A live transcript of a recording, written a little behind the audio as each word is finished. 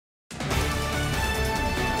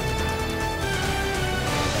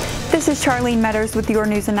This is Charlene Metters with your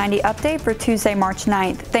News in 90 update for Tuesday, March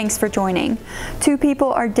 9th. Thanks for joining. 2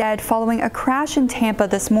 people are dead following a crash in Tampa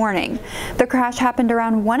this morning. The crash happened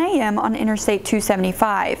around 1 a.m. on Interstate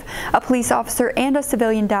 275. A police officer and a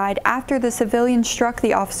civilian died after the civilian struck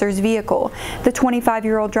the officer's vehicle. The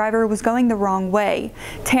 25-year-old driver was going the wrong way.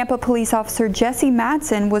 Tampa police officer Jesse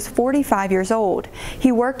Madsen was 45 years old.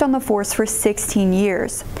 He worked on the force for 16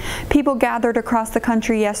 years. People gathered across the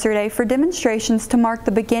country yesterday for demonstrations to mark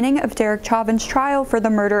the beginning of Derek Chauvin's trial for the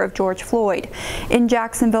murder of George Floyd. In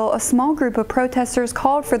Jacksonville, a small group of protesters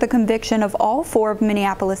called for the conviction of all 4 of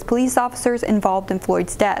Minneapolis police officers involved in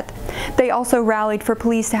Floyd's death. They also rallied for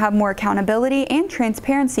police to have more accountability and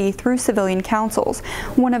transparency through civilian councils.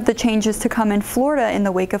 One of the changes to come in Florida in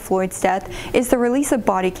the wake of Floyd's death is the release of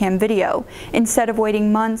body cam video. Instead of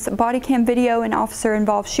waiting months, body cam video in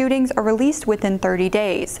officer-involved shootings are released within 30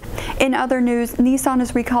 days. In other news, Nissan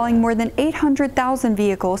is recalling more than 800,000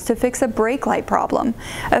 vehicles to fix a brake light problem.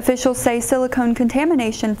 Officials say silicone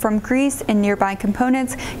contamination from grease and nearby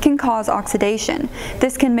components can cause oxidation.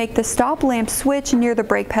 This can make the stop lamp switch near the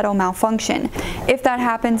brake pedal malfunction. If that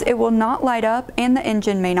happens, it will not light up and the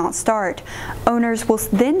engine may not start. Owners will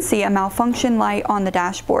then see a malfunction light on the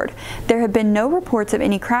dashboard. There have been no reports of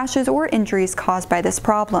any crashes or injuries caused by this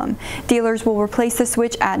problem. Dealers will replace the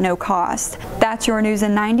switch at no cost. That's your News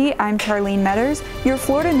in 90. I'm Charlene Metters. Your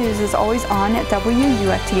Florida news is always on at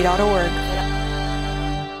WUFT.org.